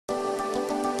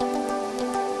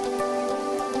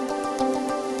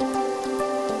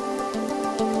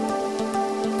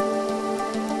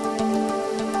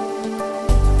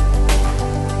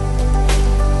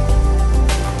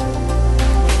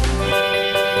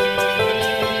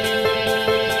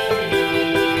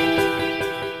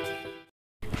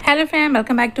Hello friend,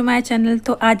 welcome back to my channel.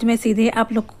 तो आज मैं सीधे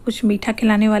आप लोग को कुछ मीठा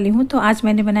खिलाने वाली हूँ। तो आज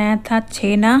मैंने बनाया था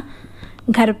छेना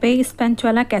घर पे स्पंज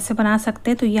वाला। कैसे बना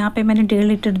सकते हैं, तो यहाँ पे मैंने 1.5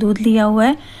 लीटर दूध लिया हुआ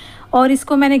है और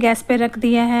इसको मैंने गैस पे रख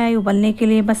दिया है उबलने के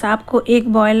लिए। बस आपको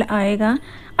एक बॉयल आएगा,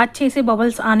 अच्छे से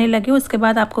बबल्स आने लगे, उसके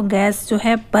बाद आपको गैस जो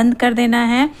है बंद कर देना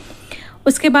है।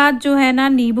 उसके बाद जो है ना,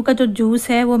 नींबू का जो जूस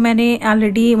है वो मैंने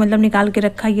ऑलरेडी निकाल के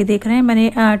रखा। ये देख रहे हैं,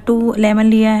 मैंने 2 लेमन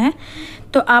लिया है।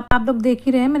 तो आप लोग देख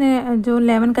ही रहे हैं, मैंने जो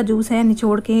लेमन का जूस है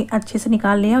निचोड़ के अच्छे से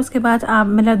निकाल लिया है। उसके बाद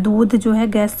मेरा दूध जो है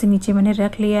गैस से नीचे मैंने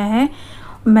रख लिया है।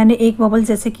 मैंने एक बबल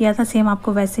जैसे किया था, सेम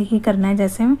आपको वैसे ही करना है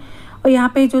जैसे। और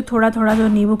यहाँ पे जो थोड़ा थोड़ा जो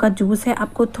नींबू का जूस है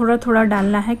आपको थोड़ा थोड़ा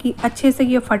डालना है कि अच्छे से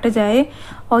ये फट जाए।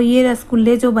 और ये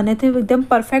रसगुल्ले जो बने थे वो एकदम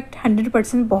परफेक्ट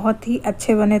 100% बहुत ही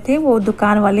अच्छे बने थे। वो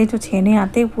दुकान वाले जो छेने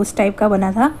आते उस टाइप का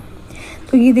बना था।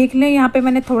 तो ये देख लें, यहाँ पे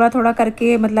मैंने थोड़ा थोड़ा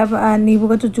करके नींबू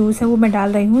का जो जूस है वो मैं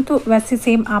डाल रही हूँ। तो वैसे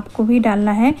सेम आपको भी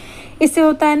डालना है। इससे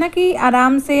होता है ना कि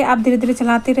आराम से आप धीरे धीरे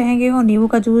चलाते रहेंगे और नींबू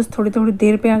का जूस थोड़ी थोड़ी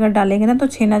देर पे अगर डालेंगे ना, तो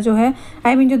छेना जो है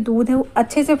जो दूध है वो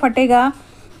अच्छे से फटेगा।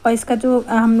 और इसका जो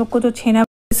हम लोग को जो छेना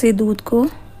से दूध को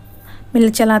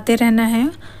चलाते रहना है।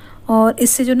 और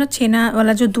इससे जो ना छेना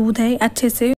वाला जो दूध है अच्छे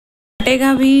से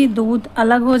फटेगा भी, दूध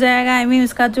अलग हो जाएगा।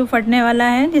 उसका जो फटने वाला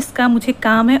है जिसका मुझे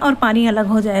काम है, और पानी अलग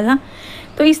हो जाएगा।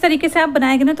 तो इस तरीके से आप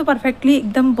बनाएंगे ना तो परफेक्टली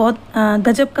एकदम बहुत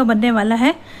गजब का बनने वाला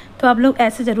है। तो आप लोग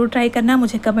ऐसे ज़रूर ट्राई करना,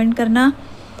 मुझे कमेंट करना।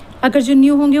 अगर जो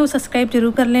न्यू होंगे वो सब्सक्राइब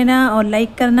जरूर कर लेना और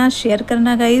लाइक करना, शेयर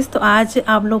करना गाइज़। तो आज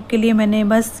आप लोग के लिए मैंने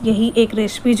बस यही एक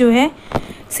रेसिपी जो है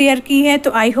शेयर की है।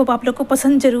 तो आई होप आप लोग को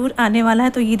पसंद ज़रूर आने वाला है।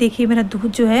 तो ये देखिए, मेरा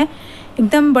दूध जो है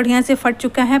एकदम बढ़िया से फट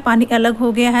चुका है, पानी अलग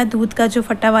हो गया है। दूध का जो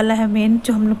फटा वाला है मेन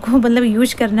जो हम लोग को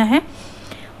यूज करना है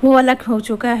वो अलग हो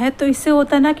चुका है। तो इससे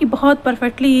होता है ना कि बहुत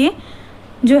परफेक्टली ये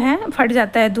जो है फट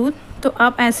जाता है दूध। तो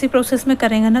आप ऐसे प्रोसेस में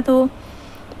करेंगे ना तो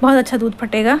बहुत अच्छा दूध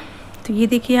फटेगा। तो ये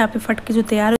देखिए यहाँ पे फट के जो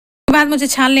तैयार, उसके बाद मुझे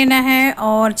छान लेना है।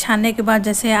 और छानने के बाद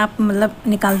जैसे आप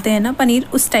निकालते हैं ना पनीर,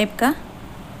 उस टाइप का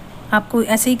आपको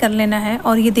ऐसे ही कर लेना है।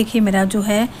 और ये देखिए मेरा जो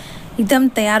है एकदम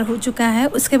तैयार हो चुका है।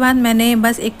 उसके बाद मैंने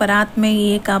बस एक परात में,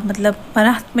 ये का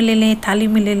परात में ले लें, थाली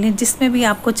में ले लें, जिसमें भी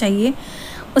आपको चाहिए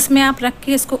उसमें आप रख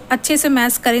के इसको अच्छे से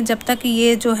मैश करें जब तक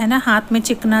ये जो है ना हाथ में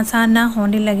चिकना सा ना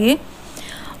होने लगे।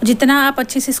 जितना आप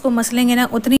अच्छे से इसको मसलेंगे ना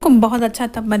उतनी बहुत अच्छा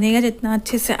तब बनेगा। जितना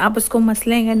अच्छे से आप उसको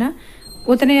मसलेंगे ना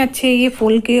उतने अच्छे ये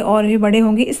फूल के और भी बड़े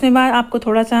होंगे। इसमें बाद आपको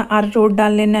थोड़ा सा अरारोट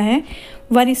डाल लेना है,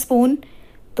 1 स्पून।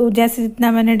 तो जैसे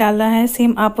जितना मैंने डाला है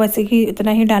सेम आप वैसे ही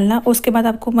इतना ही डालना। उसके बाद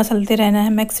आपको मसलते रहना है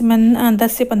मैक्सिमम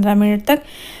 10 से 15 मिनट तक।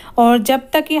 और जब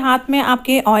तक ये हाथ में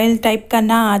आपके ऑयल टाइप का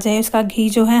ना आ जाए, उसका घी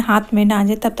जो है हाथ में ना आ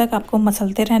जाए, तब तक आपको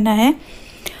मसलते रहना है।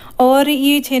 और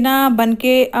ये छेना बन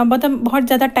के बहुत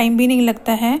ज़्यादा टाइम भी नहीं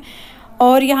लगता है।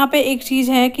 और यहाँ पे एक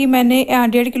चीज़ है कि मैंने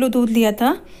 1.5 किलो दूध लिया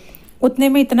था, उतने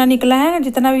में इतना निकला है।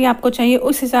 जितना भी आपको चाहिए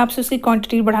उस हिसाब से उसकी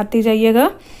क्वांटिटी बढ़ाते जाइएगा।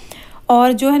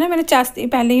 और जो है ना, मैंने चाशनी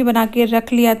पहले ही बना के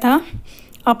रख लिया था।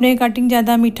 आपने कटिंग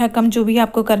ज़्यादा मीठा कम जो भी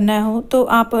आपको करना हो, तो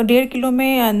आप 1.5 किलो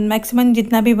में मैक्सिमम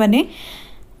जितना भी बने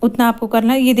उतना आपको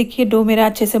करना है। ये देखिए डो मेरा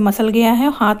अच्छे से मसल गया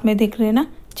है, हाथ में देख रहे ना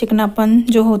चिकनापन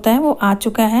जो होता है वो आ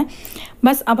चुका है।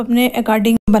 बस आप अपने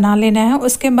अकॉर्डिंग बना लेना है।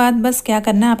 उसके बाद बस क्या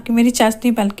करना है, आपकी मेरी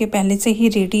चाशनी बल्कि पहले से ही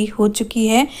रेडी हो चुकी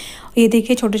है। ये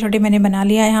देखिए छोटे छोटे मैंने बना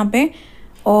लिया है यहाँ पे।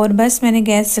 और बस मैंने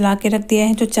गैस जला के रख दिया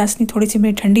है। जो चाशनी थोड़ी सी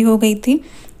मेरी ठंडी हो गई थी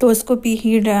तो उसको प्री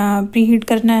हीट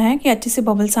करना है कि अच्छे से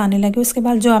बबल्स आने लगे। उसके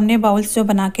बाद जो हमने बाउल्स जो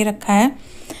बना के रखा है,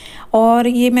 और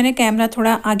ये मैंने कैमरा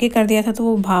थोड़ा आगे कर दिया था तो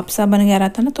वो भाप सा बन गया रहा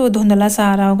था ना, तो धुंधला सा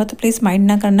आ रहा होगा, तो प्लीज़ माइंड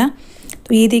ना करना।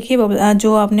 तो ये देखिए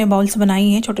जो आपने बाउल्स बनाई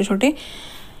हैं छोटे छोटे,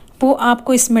 वो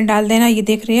आपको इसमें डाल देना। ये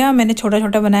देख रहे हैं मैंने छोटा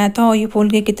छोटा बनाया था और ये फूल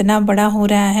के कितना बड़ा हो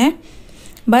रहा है।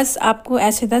 बस आपको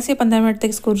ऐसे 10 से 15 मिनट तक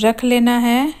इसको रख लेना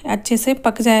है, अच्छे से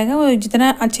पक जाएगा। और जितना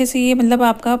अच्छे से ये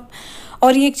आपका,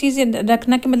 और ये एक चीज़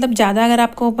रखना कि ज़्यादा अगर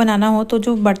आपको बनाना हो तो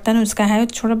जो बर्तन उसका है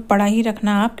थोड़ा बड़ा ही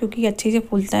रखना आप, क्योंकि अच्छे से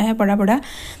फूलता है बड़ा बड़ा।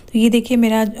 तो ये देखिए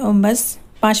मेरा बस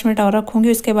 5 मिनट और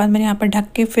रखूँगी। उसके बाद मैंने यहाँ पर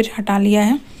ढक के फिर हटा लिया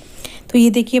है। तो ये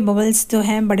देखिए बबल्स जो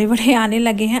हैं बड़े बड़े आने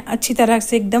लगे हैं, अच्छी तरह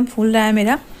से एकदम फूल रहा है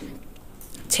मेरा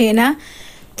छेना।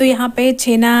 तो यहाँ पे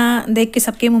छेना देख के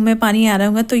सबके मुंह में पानी आ रहा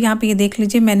होगा। तो यहाँ पे ये देख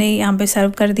लीजिए मैंने यहाँ पे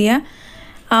सर्व कर दिया।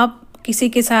 आप किसी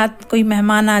के साथ कोई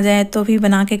मेहमान आ जाए तो भी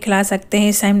बना के खिला सकते हैं।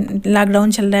 इस टाइम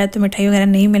लॉकडाउन चल रहा है तो मिठाई वगैरह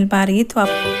नहीं मिल पा रही है, तो आप